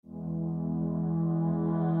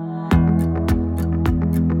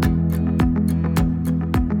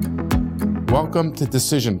Welcome to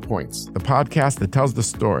Decision Points, the podcast that tells the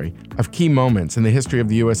story of key moments in the history of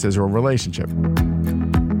the U.S.-Israel relationship.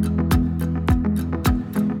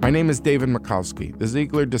 My name is David Mikulski, the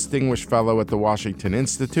Ziegler Distinguished Fellow at the Washington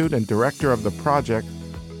Institute and director of the Project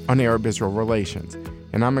on Arab-Israel Relations,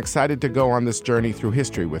 and I'm excited to go on this journey through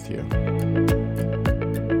history with you.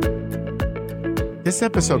 This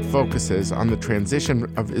episode focuses on the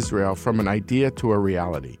transition of Israel from an idea to a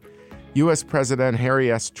reality. U.S. President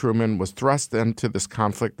Harry S. Truman was thrust into this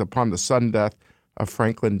conflict upon the sudden death of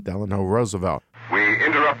Franklin Delano Roosevelt. We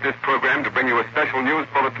interrupt this program to bring you a special news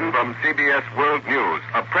bulletin from CBS World News.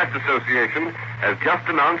 A press association has just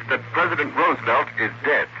announced that President Roosevelt is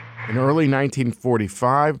dead. In early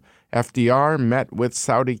 1945, FDR met with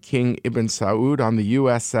Saudi King Ibn Saud on the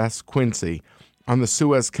USS Quincy on the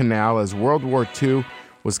Suez Canal as World War II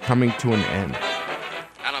was coming to an end.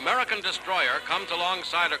 An American destroyer comes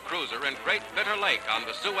alongside a cruiser in Great Bitter Lake on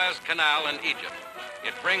the Suez Canal in Egypt.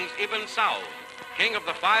 It brings Ibn Saud, king of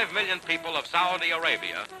the 5 million people of Saudi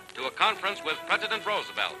Arabia, to a conference with President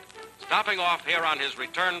Roosevelt, stopping off here on his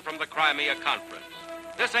return from the Crimea Conference.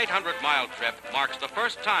 This 800-mile trip marks the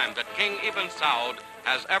first time that King Ibn Saud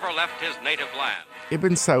has ever left his native land.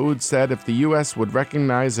 Ibn Saud said if the U.S. would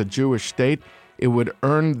recognize a Jewish state, it would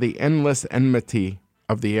earn the endless enmity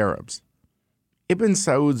of the Arabs. Ibn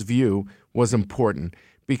Saud's view was important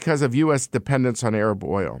because of U.S. dependence on Arab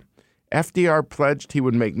oil. FDR pledged he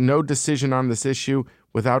would make no decision on this issue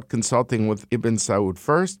without consulting with Ibn Saud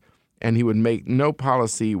first, and he would make no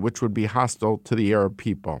policy which would be hostile to the Arab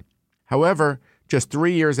people. However, just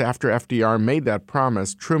 3 years after FDR made that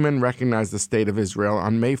promise, Truman recognized the State of Israel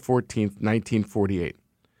on May 14, 1948.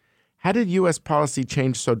 How did U.S. policy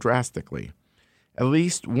change so drastically? At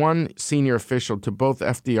least one senior official to both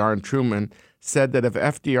FDR and Truman said that if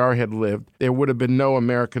FDR had lived, there would have been no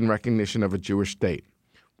American recognition of a Jewish state.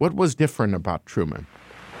 What was different about Truman?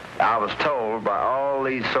 I was told by all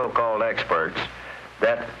these so-called experts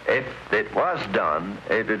that if it was done,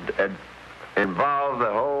 it would involve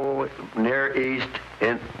the whole Near East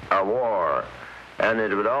in a war, and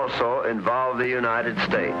it would also involve the United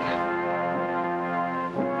States.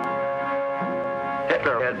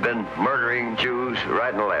 Hitler had been murdering Jews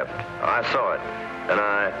right and left. I saw it, and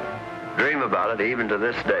I dream about it even to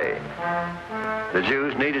this day. The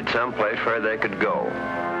Jews needed some place where they could go.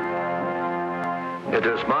 It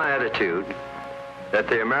was my attitude that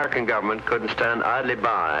the American government couldn't stand idly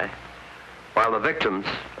by while the victims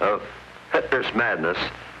of Hitler's madness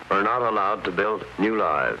were not allowed to build new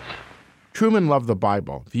lives. Truman loved the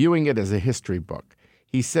Bible, viewing it as a history book.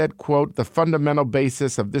 He said, quote, "The fundamental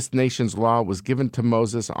basis of this nation's law was given to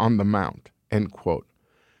Moses on the Mount," end quote.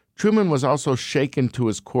 Truman was also shaken to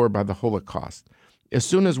his core by the Holocaust. As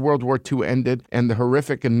soon as World War II ended and the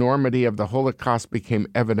horrific enormity of the Holocaust became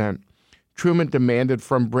evident, Truman demanded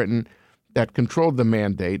from Britain, that controlled the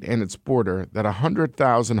mandate and its border, that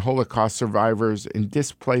 100,000 Holocaust survivors in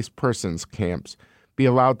displaced persons camps be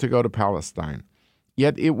allowed to go to Palestine.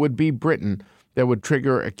 Yet it would be Britain that would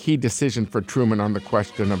trigger a key decision for Truman on the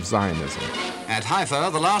question of Zionism. At Haifa,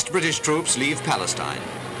 the last British troops leave Palestine,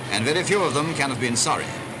 and very few of them can have been sorry.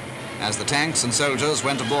 As the tanks and soldiers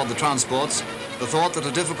went aboard the transports, the thought that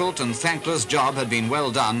a difficult and thankless job had been well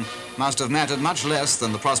done must have mattered much less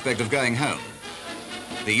than the prospect of going home.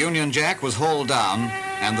 The Union Jack was hauled down,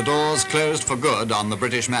 and the doors closed for good on the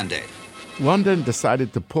British mandate. London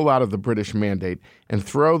decided to pull out of the British mandate and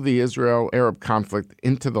throw the Israel-Arab conflict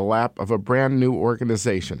into the lap of a brand new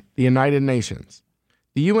organization, the United Nations.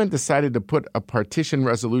 The UN decided to put a partition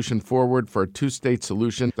resolution forward for a two-state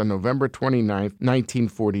solution on November 29,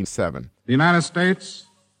 1947. The United States,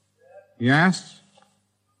 yes.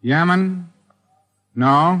 Yemen,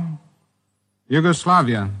 no.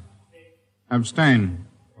 Yugoslavia, abstain.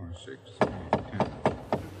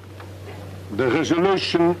 The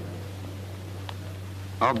resolution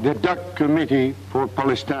of the DAC Committee for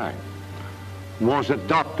Palestine was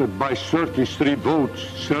adopted by 33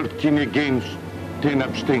 votes, 13 against, 10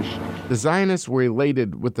 abstentions. The Zionists were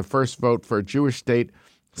elated with the first vote for a Jewish state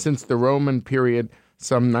since the Roman period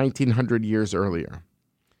some 1900 years earlier.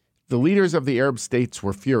 The leaders of the Arab states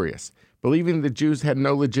were furious, believing the Jews had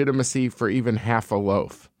no legitimacy for even half a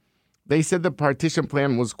loaf. They said the partition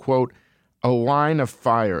plan was, quote, a line of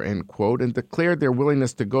fire, end quote, and declared their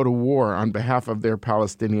willingness to go to war on behalf of their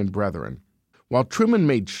Palestinian brethren. While Truman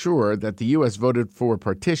made sure that the U.S. voted for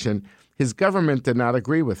partition, his government did not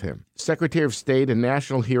agree with him. Secretary of State and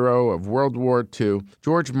national hero of World War II,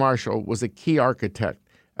 George Marshall was a key architect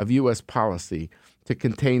of U.S. policy to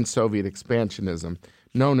contain Soviet expansionism,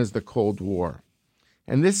 known as the Cold War.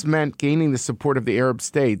 And this meant gaining the support of the Arab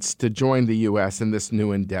states to join the U.S. in this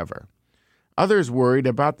new endeavor. Others worried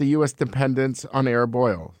about the U.S. dependence on Arab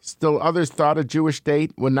oil. Still others thought a Jewish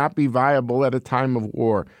state would not be viable at a time of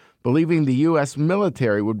war, believing the U.S.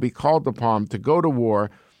 military would be called upon to go to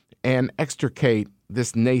war and extricate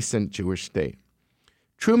this nascent Jewish state.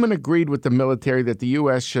 Truman agreed with the military that the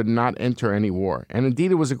U.S. should not enter any war, and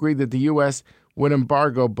indeed it was agreed that the U.S. would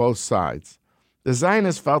embargo both sides. The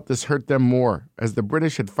Zionists felt this hurt them more, as the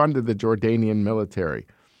British had funded the Jordanian military.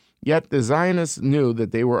 Yet the Zionists knew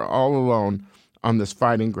that they were all alone on this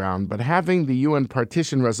fighting ground, but having the UN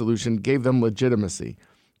partition resolution gave them legitimacy,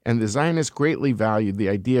 and the Zionists greatly valued the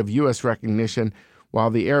idea of U.S. recognition,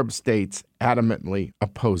 while the Arab states adamantly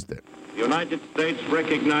opposed it. The United States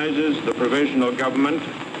recognizes the provisional government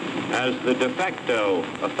as the de facto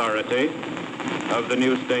authority of the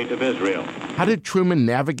new state of Israel. How did Truman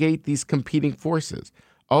navigate these competing forces,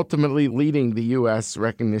 ultimately leading the U.S.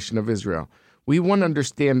 recognition of Israel? We want to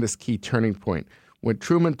understand this key turning point when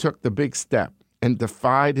Truman took the big step and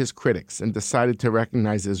defied his critics and decided to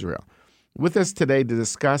recognize Israel. With us today to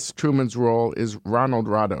discuss Truman's role is Ronald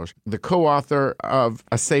Radosh, the co-author of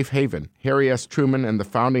A Safe Haven, Harry S. Truman and the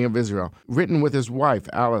Founding of Israel, written with his wife,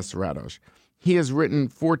 Alice Radosh. He has written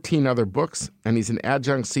 14 other books, and he's an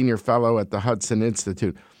adjunct senior fellow at the Hudson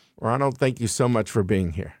Institute. Ronald, thank you so much for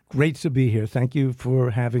being here. Great to be here. Thank you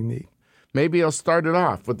for having me. Maybe I'll start it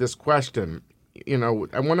off with this question. I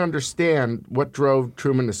want to understand what drove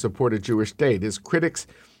Truman to support a Jewish state. His critics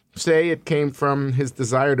say it came from his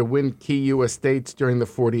desire to win key U.S. states during the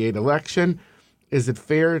 48 election. Is it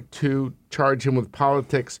fair to charge him with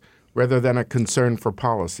politics rather than a concern for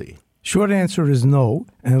policy? Short answer is no,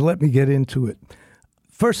 and let me get into it.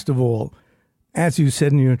 First of all, as you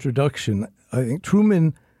said in your introduction, I think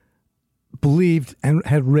Truman believed and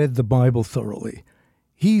had read the Bible thoroughly.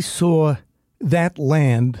 He saw that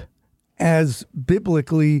land as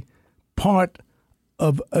biblically part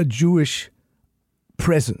of a Jewish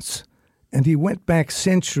presence. And he went back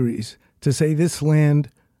centuries to say this land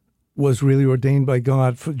was really ordained by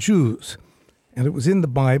God for Jews. And it was in the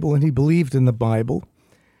Bible, and he believed in the Bible.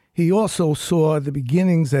 He also saw the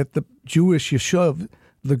beginnings that the Jewish Yeshuv,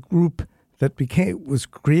 the group that was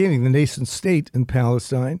creating the nascent state in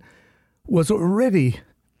Palestine, was already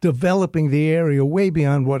developing the area way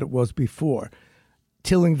beyond what it was before.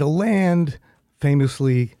 Tilling the land,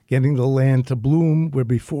 famously getting the land to bloom where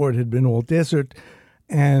before it had been all desert.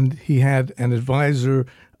 And he had an advisor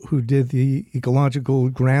who did the ecological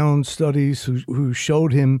ground studies who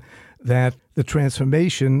showed him that the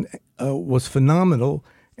transformation was phenomenal.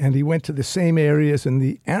 And he went to the same areas in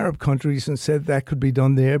the Arab countries and said that could be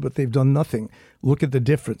done there, but they've done nothing. Look at the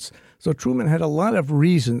difference. So Truman had a lot of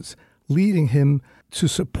reasons leading him to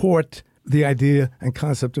support the idea and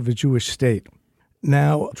concept of a Jewish state.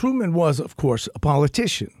 Now, Truman was, of course, a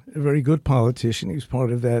politician, a very good politician. He was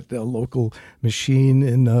part of that local machine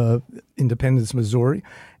in Independence, Missouri.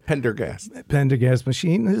 Pendergast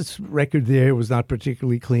machine. His record there was not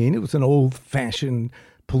particularly clean. It was an old-fashioned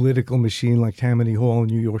political machine like Tammany Hall in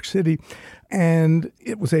New York City, and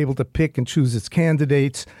it was able to pick and choose its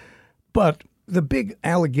candidates. But the big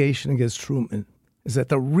allegation against Truman is that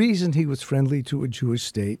the reason he was friendly to a Jewish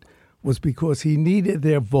state was because he needed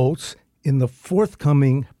their votes in the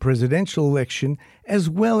forthcoming presidential election, as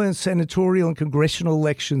well as senatorial and congressional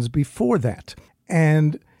elections before that.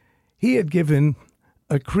 And he had given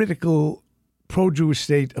a critical pro-Jewish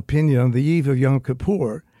state opinion on the eve of Yom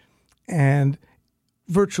Kippur, and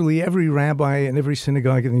virtually every rabbi in every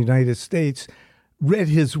synagogue in the United States read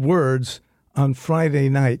his words on Friday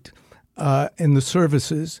night in the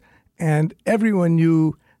services, and everyone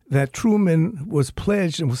knew that Truman was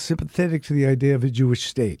pledged and was sympathetic to the idea of a Jewish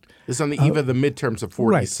state. This is on the eve of the midterms of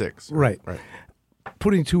 46. Right.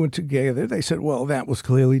 Putting two and together, they said, well, that was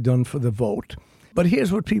clearly done for the vote. But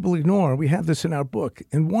here's what people ignore. We have this in our book.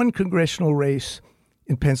 In one congressional race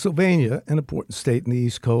in Pennsylvania, an important state in the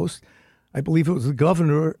East Coast, I believe it was the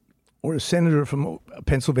governor or a senator from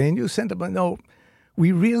Pennsylvania who sent him a note.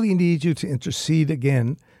 We really need you to intercede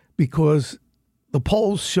again because the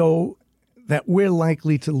polls show that we're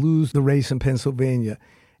likely to lose the race in Pennsylvania.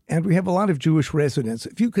 And we have a lot of Jewish residents.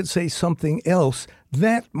 If you could say something else,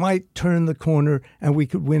 that might turn the corner and we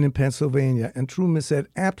could win in Pennsylvania. And Truman said,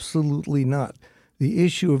 absolutely not. The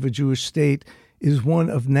issue of a Jewish state is one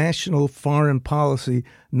of national foreign policy,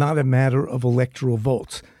 not a matter of electoral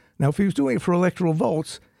votes. Now, if he was doing it for electoral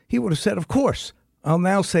votes, he would have said, of course, I'll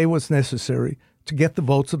now say what's necessary to get the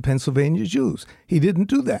votes of Pennsylvania Jews. He didn't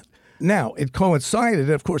do that. Now, it coincided,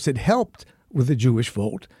 of course, it helped with the Jewish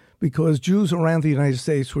vote because Jews around the United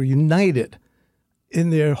States were united in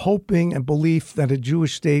their hoping and belief that a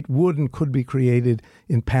Jewish state would and could be created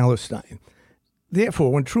in Palestine.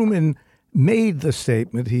 Therefore, when Truman made the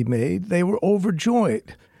statement he made, they were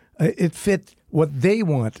overjoyed. It fit what they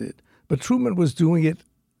wanted. But Truman was doing it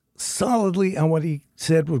solidly on what he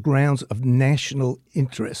said were grounds of national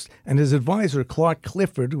interest. And his advisor, Clark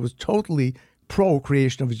Clifford, who was totally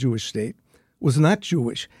pro-creation of a Jewish state, was not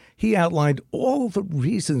Jewish. He outlined all the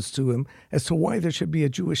reasons to him as to why there should be a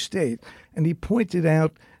Jewish state. And he pointed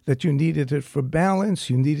out that you needed it for balance,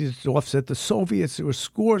 you needed it to offset the Soviets. There were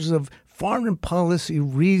scores of foreign policy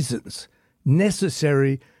reasons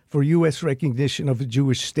necessary for U.S. recognition of a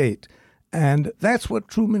Jewish state. And that's what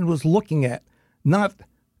Truman was looking at, not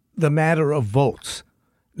the matter of votes.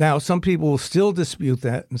 Now, some people will still dispute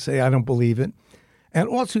that and say, I don't believe it. And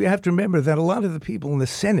also, you have to remember that a lot of the people in the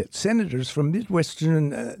Senate, senators from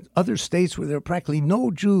Midwestern other states where there were practically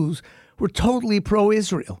no Jews, were totally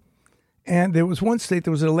pro-Israel. And there was one state,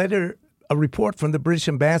 there was a report from the British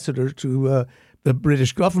ambassador to the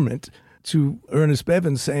British government, to Ernest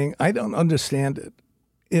Bevins, saying, I don't understand it.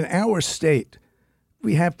 In our state,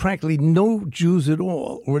 we have practically no Jews at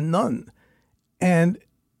all, or none. And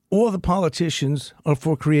all the politicians are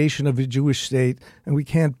for creation of a Jewish state, and we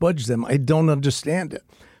can't budge them. I don't understand it.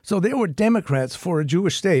 So there were Democrats for a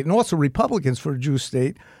Jewish state, and also Republicans for a Jewish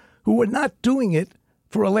state, who were not doing it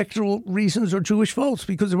for electoral reasons or Jewish votes,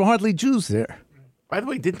 because there were hardly Jews there. By the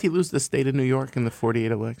way, didn't he lose the state of New York in the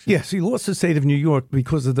 48 election? Yes, he lost the state of New York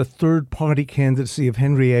because of the third-party candidacy of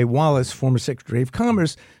Henry A. Wallace, former Secretary of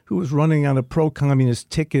Commerce, who was running on a pro-communist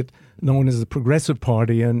ticket known as the Progressive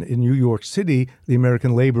Party, and in New York City, the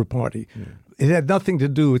American Labor Party. Yeah. It had nothing to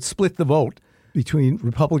do, it split the vote between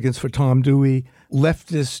Republicans for Tom Dewey,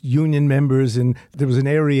 leftist union members, and there was an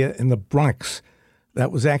area in the Bronx that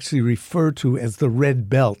was actually referred to as the Red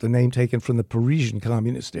Belt, a name taken from the Parisian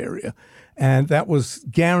communist area. And that was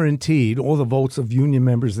guaranteed. All the votes of union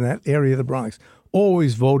members in that area of the Bronx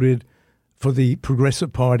always voted for the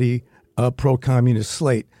Progressive Party pro-communist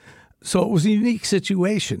slate. So it was a unique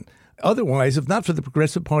situation. Otherwise, if not for the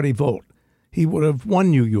Progressive Party vote, he would have won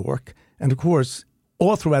New York. And, of course,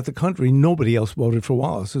 all throughout the country, nobody else voted for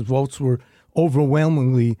Wallace. His votes were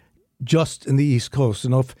overwhelmingly just in the East Coast,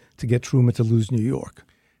 enough to get Truman to lose New York.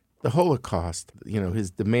 The Holocaust,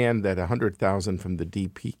 his demand that 100,000 from the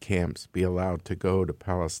DP camps be allowed to go to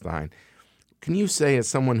Palestine. Can you say, as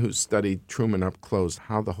someone who's studied Truman up close,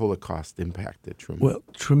 how the Holocaust impacted Truman? Well,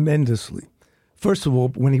 tremendously. First of all,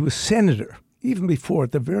 when he was senator, even before,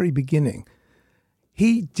 at the very beginning,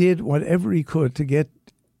 he did whatever he could to get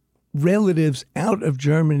relatives out of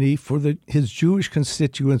Germany for his Jewish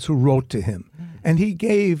constituents who wrote to him. And he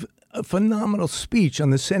gave a phenomenal speech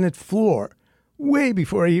on the Senate floor way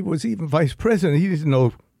before he was even vice president. He didn't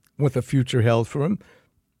know what the future held for him.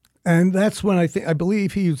 And that's when I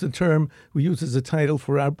believe he used the term we use as a title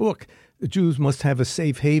for our book, The Jews Must Have a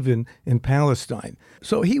Safe Haven in Palestine.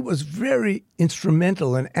 So he was very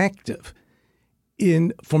instrumental and active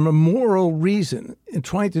from a moral reason, in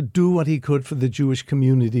trying to do what he could for the Jewish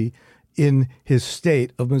community in his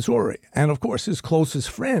state of Missouri. And, of course, his closest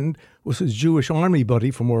friend was his Jewish army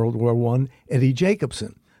buddy from World War I, Eddie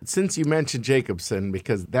Jacobson. Since you mentioned Jacobson,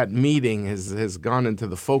 because that meeting has gone into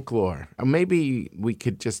the folklore, maybe we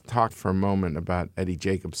could just talk for a moment about Eddie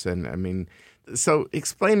Jacobson. I mean, so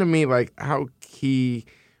explain to me, how key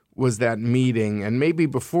was that meeting? And maybe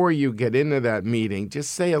before you get into that meeting,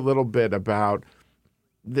 just say a little bit about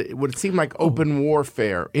what seemed like open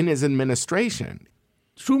warfare in his administration.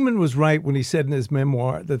 Truman was right when he said in his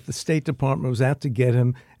memoir that the State Department was out to get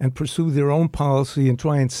him and pursue their own policy and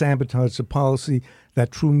try and sabotage the policy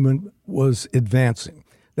that Truman was advancing.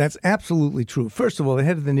 That's absolutely true. First of all, the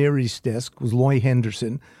head of the Near East desk was Loy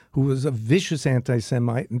Henderson, who was a vicious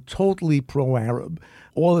anti-Semite and totally pro-Arab.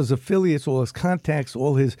 All his affiliates, all his contacts,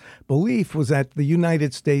 all his belief was that the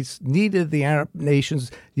United States needed the Arab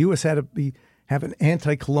nations. The U.S. had to have an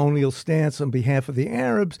anti-colonial stance on behalf of the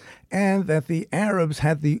Arabs, and that the Arabs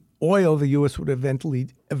had the oil the U.S. would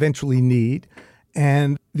eventually need.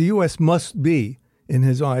 And the U.S. must be, in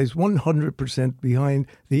his eyes, 100% behind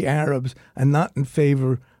the Arabs and not in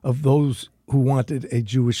favor of those who wanted a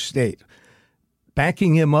Jewish state.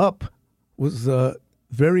 Backing him up was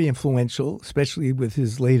very influential, especially with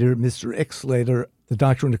his later, Mr. X later, The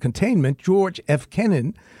Doctrine of Containment, George F.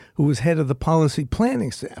 Kennan, who was head of the policy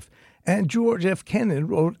planning staff. And George F. Kennan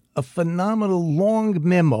wrote a phenomenal long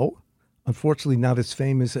memo, unfortunately not as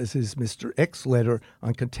famous as his Mr. X letter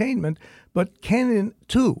on containment, but Kennan,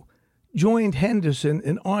 too, joined Henderson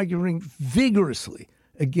in arguing vigorously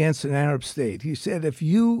against an Arab state. He said, if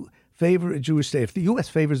you favor a Jewish state, if the U.S.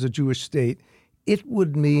 favors a Jewish state, it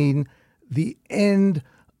would mean the end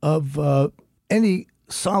of any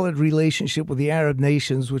solid relationship with the Arab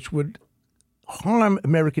nations, which would harm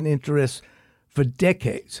American interests for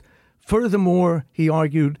decades. Furthermore, he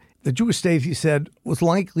argued the Jewish state, he said, was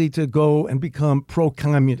likely to go and become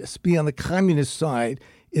pro-communist, be on the communist side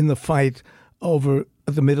in the fight over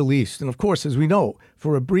the Middle East. And of course, as we know,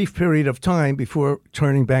 for a brief period of time before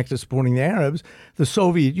turning back to supporting the Arabs, the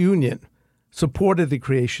Soviet Union supported the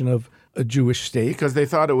creation of a Jewish state. Because they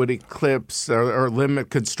thought it would eclipse or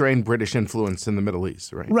constrain British influence in the Middle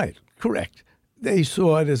East, right? Right, correct. They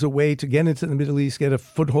saw it as a way to get into the Middle East, get a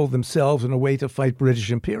foothold themselves, and a way to fight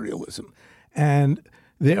British imperialism. And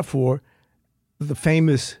therefore, the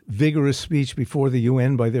famous, vigorous speech before the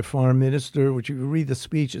UN by their foreign minister, which if you read the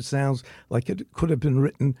speech, it sounds like it could have been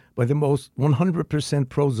written by the most 100%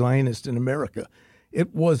 pro-Zionist in America.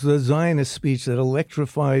 It was the Zionist speech that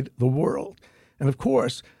electrified the world. And of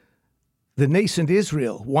course, the nascent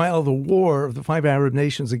Israel, while the war of the 5 Arab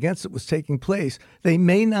nations against it was taking place, they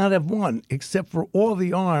may not have won, except for all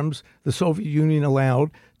the arms the Soviet Union allowed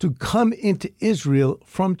to come into Israel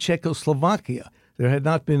from Czechoslovakia. There had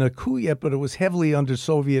not been a coup yet, but it was heavily under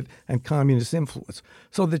Soviet and communist influence.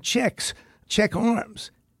 So the Czech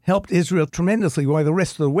arms, helped Israel tremendously, while the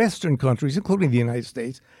rest of the Western countries, including the United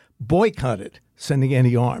States, boycotted sending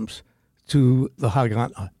any arms to the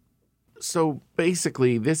Haganah. So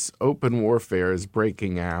basically, this open warfare is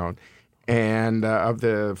breaking out, and of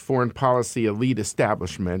the foreign policy elite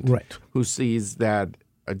establishment, right, who sees that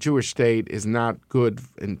a Jewish state is not good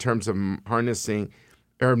in terms of harnessing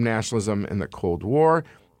Arab nationalism in the Cold War,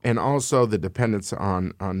 and also the dependence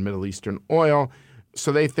on Middle Eastern oil.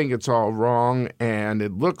 So they think it's all wrong, and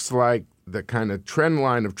it looks like the kind of trend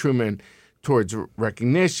line of Truman towards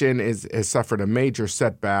recognition has suffered a major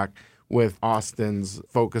setback with Austin's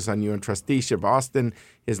focus on UN trusteeship. Austin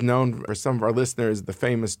is known for some of our listeners, the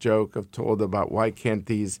famous joke told about why can't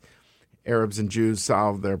these Arabs and Jews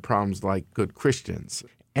solve their problems like good Christians.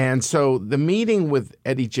 And so the meeting with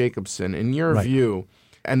Eddie Jacobson, in your view,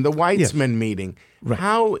 and the Weitzman meeting,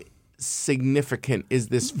 how significant is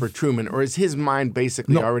this for Truman, or is his mind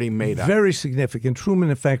basically already made up? Very significant. Truman,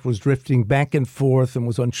 in fact, was drifting back and forth and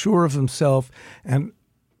was unsure of himself and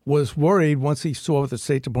was worried once he saw what the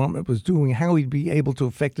State Department was doing, how he'd be able to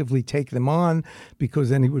effectively take them on, because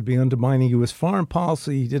then he would be undermining U.S. foreign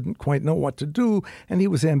policy. He didn't quite know what to do, and he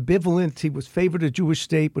was ambivalent. He was favored a Jewish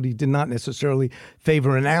state, but he did not necessarily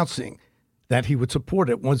favor announcing that he would support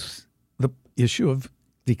it once the issue of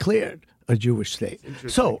declared a Jewish state.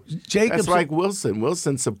 So Jacobson, that's like Wilson.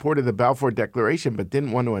 Wilson supported the Balfour Declaration but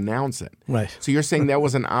didn't want to announce it. Right. So you're saying that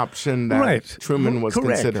was an option that Truman was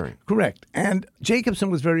considering. Correct. And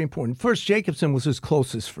Jacobson was very important. First, Jacobson was his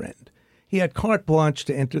closest friend. He had carte blanche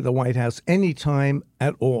to enter the White House any time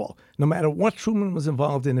at all. No matter what Truman was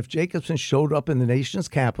involved in, if Jacobson showed up in the nation's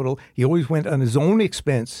capital, he always went on his own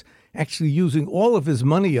expense, actually using all of his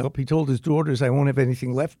money up. He told his daughters, I won't have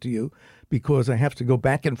anything left to you because I have to go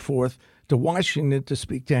back and forth to Washington to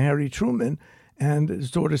speak to Harry Truman. And his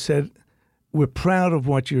daughter said, we're proud of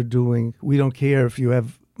what you're doing. We don't care if you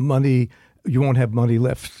have money. You won't have money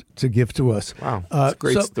left to give to us. Wow, that's a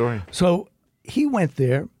great story. So he went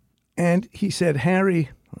there and he said, Harry,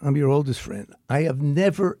 I'm your oldest friend. I have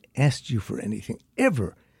never asked you for anything,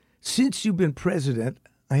 ever. Since you've been president,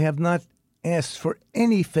 I have not asked for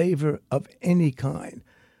any favor of any kind.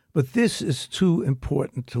 But this is too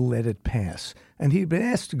important to let it pass. And he'd been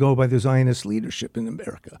asked to go by the Zionist leadership in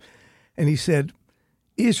America. And he said,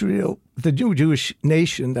 Israel, the new Jewish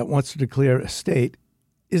nation that wants to declare a state,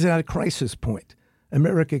 is at a crisis point.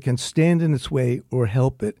 America can stand in its way or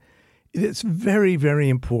help it. It's very, very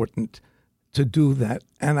important to do that.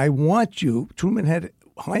 And I want you,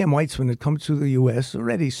 Chaim Weizmann had come to the U.S.,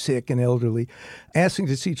 already sick and elderly, asking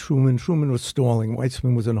to see Truman. Truman was stalling.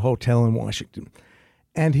 Weizmann was in a hotel in Washington.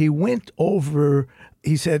 And he went over,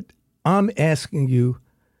 he said, I'm asking you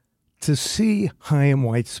to see Chaim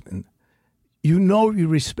Weizmann. You know you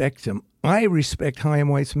respect him. I respect Chaim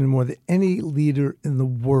Weizmann more than any leader in the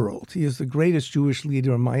world. He is the greatest Jewish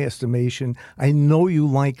leader in my estimation. I know you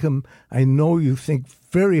like him. I know you think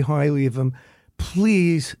very highly of him.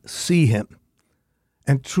 Please see him.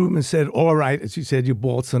 And Truman said, all right, as he said, you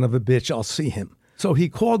bald son of a bitch, I'll see him. So he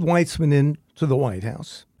called Weizmann in to the White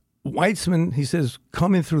House. Weizmann, he says,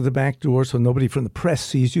 come in through the back door so nobody from the press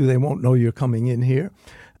sees you. They won't know you're coming in here.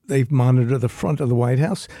 They monitor the front of the White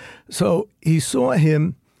House. So he saw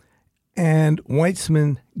him, and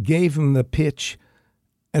Weizmann gave him the pitch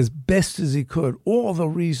as best as he could, all the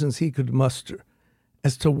reasons he could muster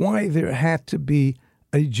as to why there had to be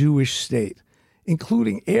a Jewish state,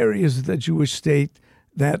 including areas of the Jewish state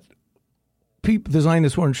that the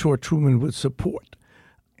Zionists weren't sure Truman would support.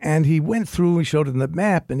 And he went through, he showed him the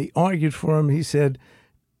map, and he argued for him. He said,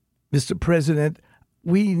 Mr. President,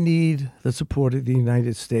 we need the support of the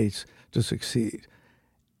United States to succeed.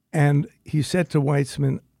 And he said to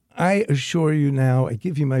Weizmann, I assure you now, I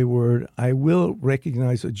give you my word, I will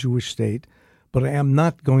recognize a Jewish state, but I am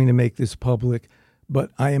not going to make this public,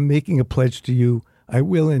 but I am making a pledge to you, I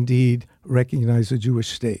will indeed recognize a Jewish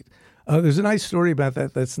state. There's a nice story about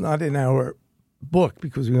that that's not in our book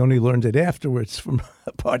because we only learned it afterwards from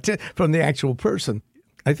the actual person.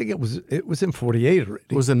 I think it was in 48 already.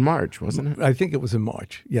 It was in March, wasn't it? I think it was in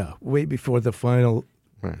March, yeah, way before the final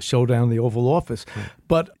showdown in the Oval Office. Right.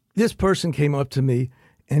 But this person came up to me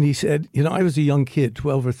and he said, I was a young kid,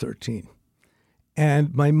 12 or 13.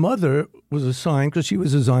 And my mother was assigned, because she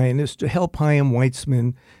was a Zionist, to help Chaim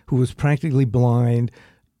Weizmann, who was practically blind,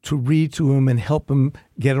 to read to him and help him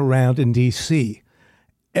get around in D.C.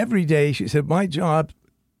 Every day, she said,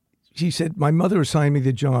 my mother assigned me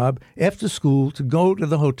the job after school to go to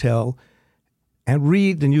the hotel and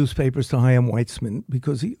read the newspapers to Chaim Weizmann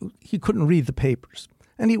because he couldn't read the papers.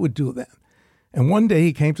 And he would do that. And one day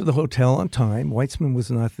he came to the hotel on time. Weizmann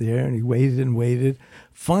was not there, and he waited and waited.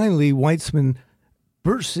 Finally, Weizmann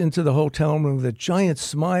burst into the hotel room with a giant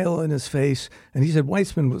smile on his face. And he said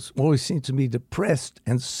Weizmann always seemed to me depressed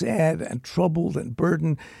and sad and troubled and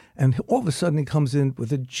burdened. And all of a sudden he comes in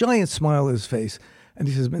with a giant smile on his face. And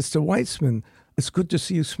he says, Mr. Weizmann, it's good to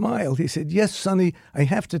see you smile. He said, yes, Sonny, I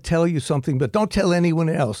have to tell you something, but don't tell anyone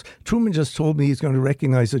else. Truman just told me he's going to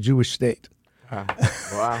recognize a Jewish state.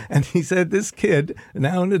 Wow. And he said this kid,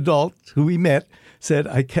 now an adult who we met, said,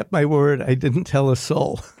 I kept my word. I didn't tell a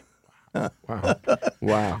soul.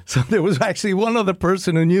 Wow. So there was actually one other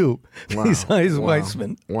person who knew besides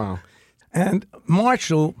Weizmann. Wow. And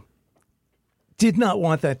Marshall did not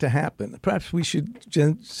want that to happen. Perhaps we should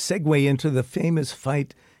segue into the famous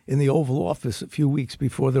fight in the Oval Office a few weeks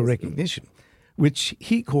before the recognition, which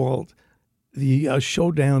he called the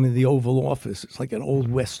showdown in the Oval Office. It's like an old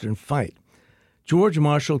Western fight. George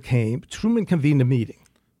Marshall came. Truman convened a meeting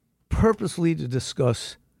purposely to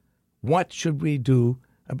discuss what should we do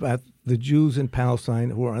about the Jews in Palestine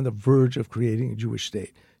who are on the verge of creating a Jewish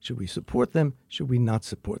state. Should we support them? Should we not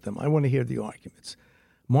support them? I want to hear the arguments.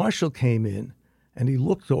 Marshall came in, and he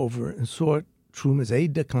looked over and saw Truman's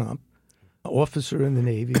aide-de-camp, officer in the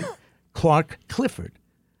Navy, Clark Clifford.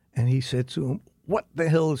 And he said to him, what the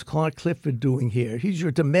hell is Clark Clifford doing here? He's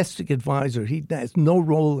your domestic advisor. He has no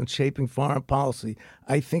role in shaping foreign policy.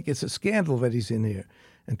 I think it's a scandal that he's in here.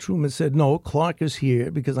 And Truman said, no, Clark is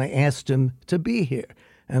here because I asked him to be here.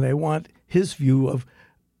 And I want his view of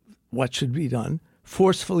what should be done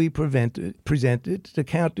forcefully presented to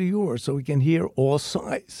counter yours so we can hear all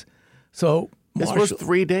sides. So This was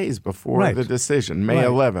 3 days before the decision, May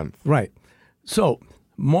 11th. Right. So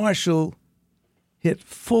Marshall hit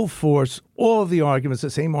full force all of the arguments, the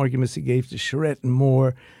same arguments he gave to Charette and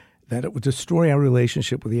Moore, that it would destroy our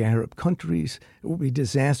relationship with the Arab countries. It would be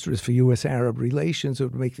disastrous for U.S.-Arab relations. It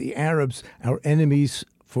would make the Arabs our enemies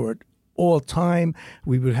for all time.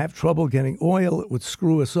 We would have trouble getting oil. It would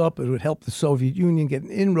screw us up. It would help the Soviet Union get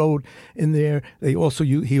an inroad in there. He also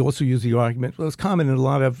used the argument, well, it was common in a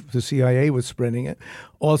lot of the CIA was spreading it,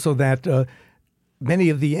 also that many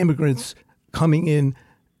of the immigrants coming in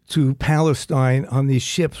to Palestine on these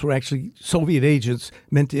ships were actually Soviet agents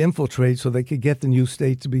meant to infiltrate so they could get the new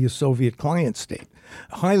state to be a Soviet client state.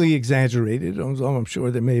 Highly exaggerated, although I'm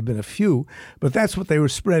sure there may have been a few, but that's what they were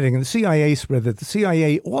spreading. And the CIA spread that. The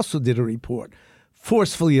CIA also did a report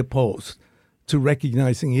forcefully opposed to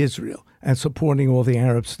recognizing Israel and supporting all the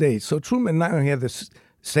Arab states. So Truman not only had the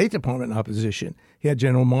State Department opposition, he had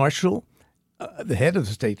General Marshall, the head of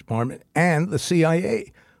the State Department, and the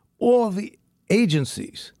CIA. All the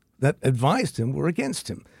agencies that advised him were against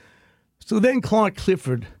him. So then Clark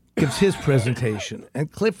Clifford gives his presentation,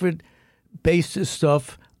 and Clifford based his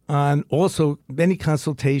stuff on also many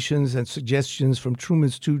consultations and suggestions from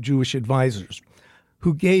Truman's two Jewish advisors,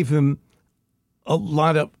 who gave him a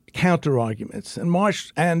lot of counter-arguments.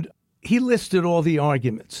 And he listed all the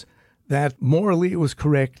arguments that morally it was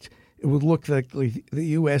correct. It would look like the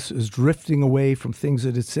U.S. is drifting away from things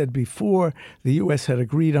that it said before. The U.S. had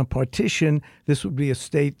agreed on partition. This would be a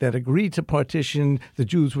state that agreed to partition. The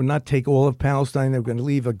Jews would not take all of Palestine. They were going to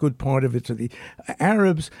leave a good part of it to the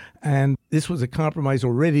Arabs. And this was a compromise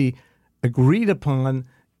already agreed upon.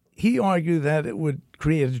 He argued that it would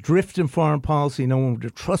create a drift in foreign policy. No one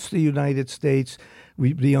would trust the United States.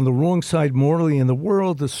 We'd be on the wrong side morally in the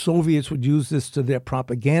world. The Soviets would use this to their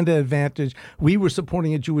propaganda advantage. We were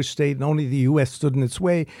supporting a Jewish state, and only the U.S. stood in its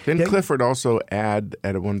way. Didn't Clifford also add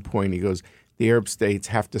at one point, he goes, the Arab states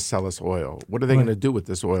have to sell us oil. What are they going to do with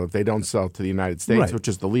this oil if they don't sell to the United States, which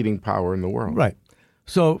is the leading power in the world? Right.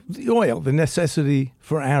 So the oil, the necessity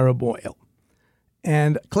for Arab oil.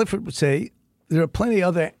 And Clifford would say there are plenty of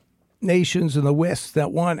other nations in the West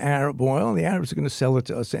that want Arab oil, and the Arabs are going to sell it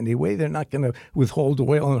to us anyway. They're not going to withhold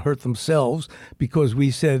oil and hurt themselves because we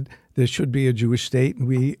said there should be a Jewish state, and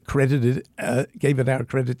we gave it our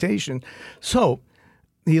accreditation. So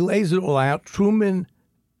he lays it all out. Truman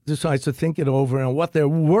decides to think it over, and what they're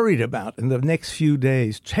worried about in the next few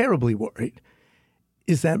days, terribly worried,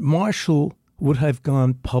 is that Marshall would have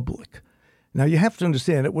gone public. Now, you have to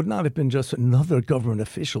understand, it would not have been just another government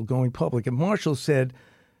official going public. And Marshall said,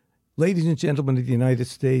 ladies and gentlemen of the United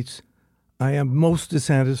States, I am most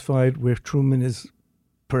dissatisfied where Truman is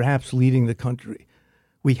perhaps leading the country.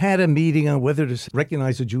 We had a meeting on whether to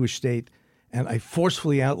recognize a Jewish state, and I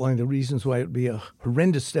forcefully outlined the reasons why it would be a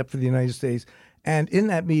horrendous step for the United States. And in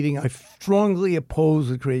that meeting, I strongly opposed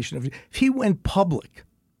the creation of... If he went public,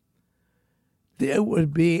 there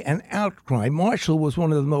would be an outcry. Marshall was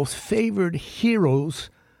one of the most favored heroes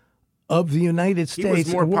of the United States.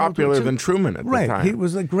 He was more popular than Truman at the time. Right. He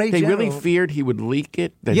was a great They general. really feared he would leak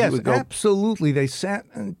it? That Yes, he would go... absolutely. They sat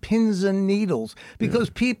on pins and needles because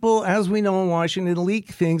people, as we know in Washington, leak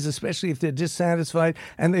things, especially if they're dissatisfied,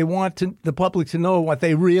 and they want the public to know what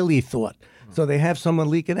they really thought. So they have someone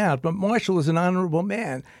leak it out. But Marshall was an honorable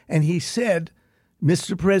man, and he said,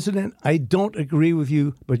 Mr. President, I don't agree with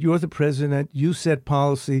you, but you're the president. You set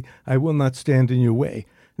policy. I will not stand in your way.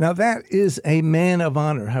 Now, that is a man of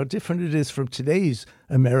honor. How different it is from today's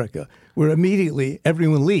America, where immediately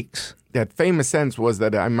everyone leaks. That famous sentence was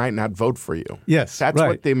that I might not vote for you. Yes, That's right.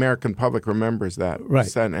 what the American public remembers that Right,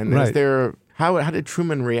 sentence. And right. is there... How did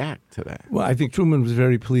Truman react to that? Well, I think Truman was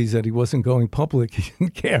very pleased that he wasn't going public. He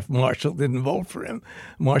didn't care if Marshall didn't vote for him.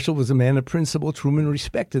 Marshall was a man of principle. Truman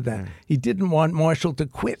respected that. He didn't want Marshall to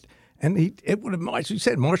quit. And it would have, as you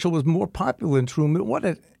said, Marshall was more popular than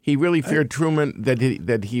Truman. He really feared Truman that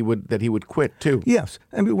he would quit too. Yes,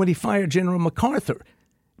 I mean when he fired General MacArthur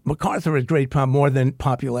had great more than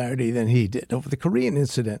popularity than he did over the Korean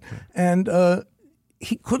incident, and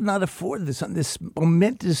he could not afford this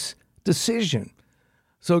momentous decision.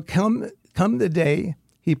 So come the day,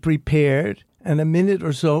 he prepared, and a minute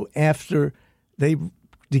or so after they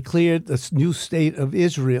declared the new state of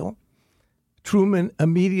Israel, Truman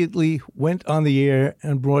immediately went on the air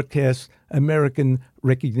and broadcast American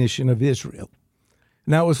recognition of Israel.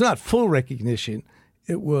 Now, it was not full recognition.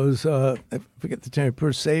 It was, I forget the term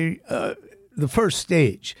per se, the first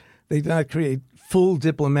stage. They did not create full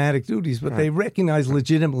diplomatic duties, but they recognized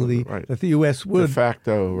legitimately that the U.S. would de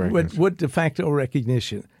facto recognition. Would de facto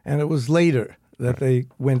recognition. And it was later that they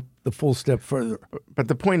went the full step further. But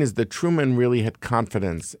the point is that Truman really had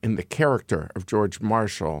confidence in the character of George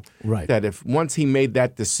Marshall. Right. That if once he made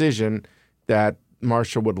that decision, that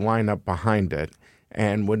Marshall would line up behind it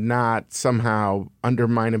and would not somehow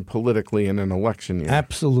undermine him politically in an election year.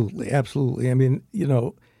 Absolutely, absolutely. I mean,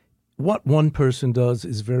 what one person does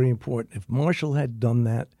is very important. If Marshall had done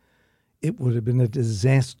that, it would have been a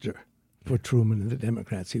disaster for Truman and the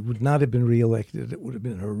Democrats. He would not have been reelected. It would have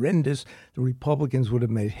been horrendous. The Republicans would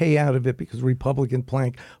have made hay out of it because the Republican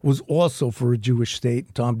plank was also for a Jewish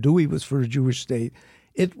state. Tom Dewey was for a Jewish state.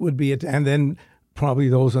 It would be, and then probably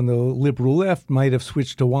those on the liberal left might have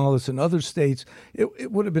switched to Wallace and other states.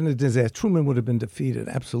 It would have been a disaster. Truman would have been defeated,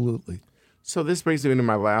 absolutely. So this brings me to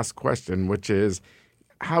my last question, which is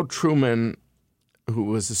how Truman, who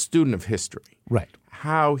was a student of history, right,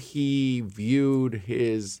 how he viewed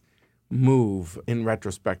his move in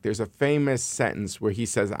retrospect. There's a famous sentence where he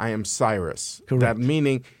says, "I am Cyrus." Correct. That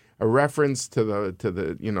meaning a reference to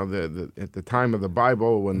the at the time of the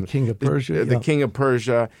Bible when King of Persia, the King of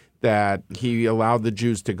Persia, that he allowed the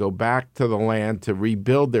Jews to go back to the land to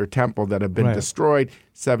rebuild their temple that had been destroyed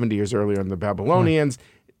 70 years earlier in the Babylonians,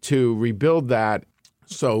 to rebuild that.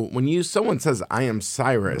 So when someone says, "I am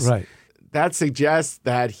Cyrus," that suggests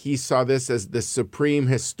that he saw this as the supreme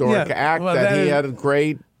historic act, that he had a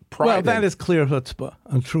great pride Well, in. that is clear chutzpah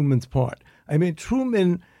on Truman's part. I mean,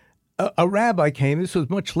 Truman, a rabbi came, this was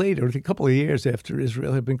much later, a couple of years after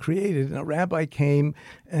Israel had been created, and a rabbi came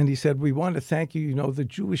and he said, "We want to thank you. The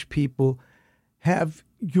Jewish people have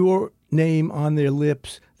your name on their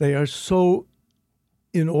lips. They are so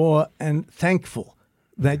in awe and thankful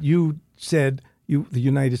that you said the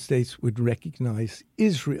United States would recognize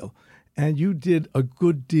Israel. And you did a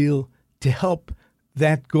good deal to help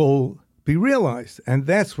that goal be realized." And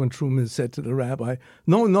that's when Truman said to the rabbi,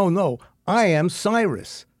 No, I am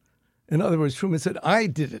Cyrus. In other words, Truman said, I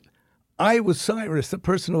did it. I was Cyrus, the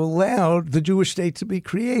person who allowed the Jewish state to be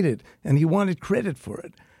created, and he wanted credit for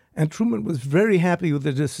it. And Truman was very happy with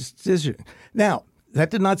the decision. Now,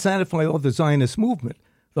 that did not satisfy all the Zionist movement,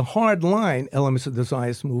 the hard-line elements of the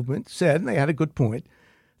Zionist movement said, and they had a good point,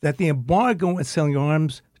 that the embargo on selling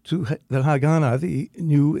arms to the Haganah, the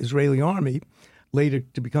new Israeli army, later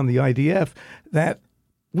to become the IDF, that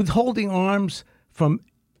withholding arms from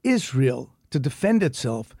Israel to defend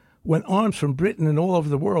itself when arms from Britain and all over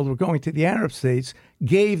the world were going to the Arab states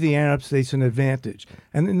gave the Arab states an advantage.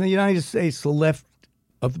 And in the United States, the left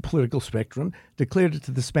of the political spectrum declared it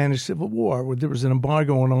to the Spanish Civil War, where there was an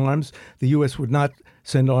embargo on arms. The U.S. would not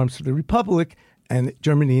send arms to the Republic, and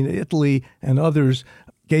Germany and Italy and others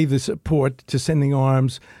gave the support to sending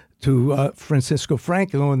arms to Francisco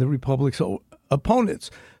Franco and the Republic's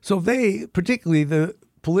opponents. So they, particularly the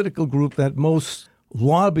political group that most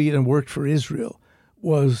lobbied and worked for Israel,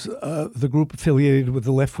 was the group affiliated with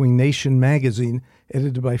the left-wing Nation magazine,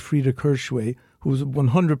 edited by Frieda Kirchwey, who was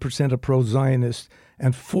 100% a pro-Zionist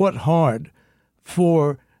and fought hard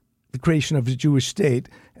for the creation of a Jewish state.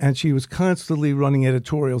 And she was constantly running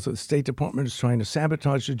editorials that the State Department is trying to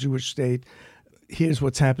sabotage the Jewish state. Here's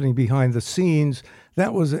what's happening behind the scenes.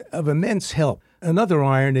 That was of immense help. Another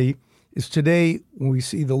irony is today, when we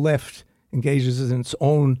see the left engages in its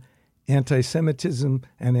own anti-Semitism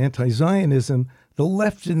and anti-Zionism, the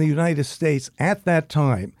left in the United States at that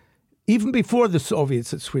time, even before the Soviets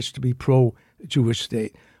had switched to be pro-Jewish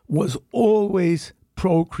state, was always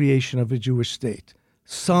pro-creation of a Jewish state,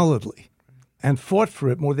 solidly, and fought for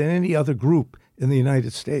it more than any other group in the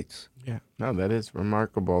United States. Yeah, no, that is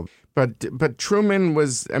remarkable. But Truman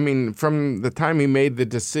was, I mean, from the time he made the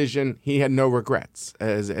decision, he had no regrets,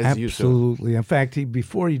 as you said. Absolutely. In fact,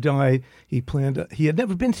 before he died, he had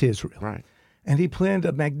never been to Israel. Right. And he planned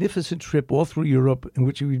a magnificent trip all through Europe in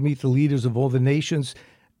which he would meet the leaders of all the nations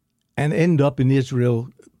and end up in Israel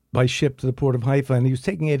by ship to the port of Haifa. And he was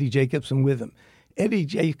taking Eddie Jacobson with him. Eddie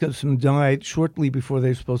Jacobson died shortly before they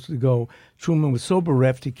were supposed to go. Truman was so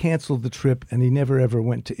bereft, he canceled the trip, and he never, ever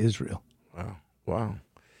went to Israel.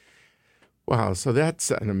 Wow, so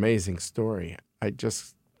that's an amazing story. I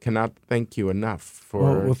just cannot thank you enough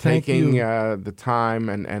for taking the time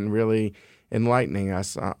and really enlightening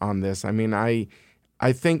us on this. I mean, I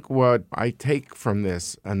think what I take from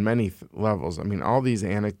this on many levels, I mean, all these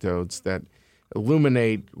anecdotes that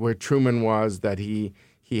illuminate where Truman was, that he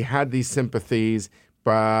had these sympathies,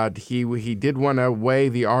 but he did want to weigh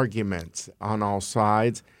the arguments on all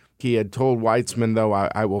sides. He had told Weizmann, though,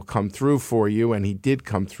 I will come through for you, and he did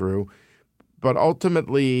come through. But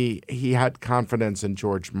ultimately, he had confidence in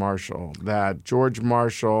George Marshall, that George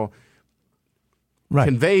Marshall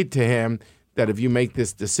conveyed to him that if you make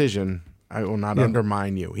this decision, I will not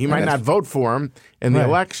undermine you. He might not vote for him in the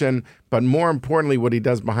election, but more importantly, what he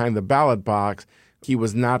does behind the ballot box, he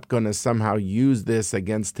was not going to somehow use this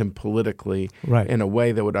against him politically in a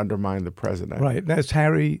way that would undermine the president. Right. And as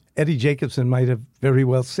Eddie Jacobson might have very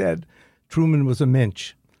well said, Truman was a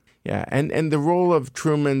mensch. Yeah, and the role of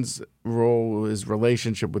Truman's his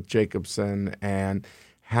relationship with Jacobson, and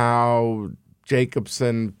how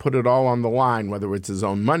Jacobson put it all on the line, whether it's his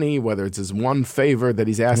own money, whether it's his one favor that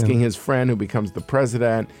he's asking his friend who becomes the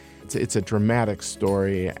president. It's a dramatic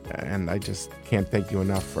story, and I just can't thank you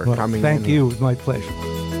enough for coming. Thank you. It was my pleasure.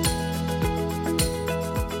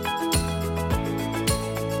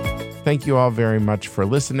 Thank you all very much for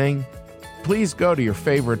listening. Please go to your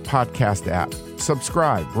favorite podcast app,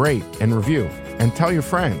 subscribe, rate, and review, and tell your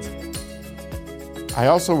friends. I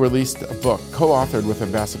also released a book co-authored with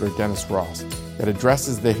Ambassador Dennis Ross that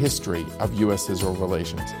addresses the history of U.S.-Israel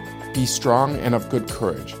relations. Be strong and of good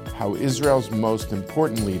courage, how Israel's most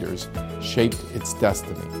important leaders shaped its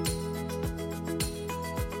destiny.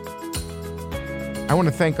 I want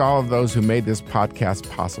to thank all of those who made this podcast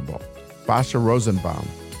possible. Basha Rosenbaum,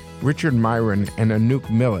 Richard Myron and Anouk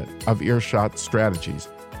Millett of Earshot Strategies,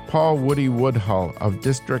 Paul Woody Woodhull of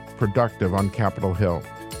District Productive on Capitol Hill,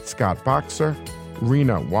 Scott Boxer,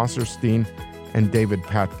 Rena Wasserstein, and David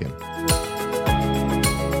Patkin.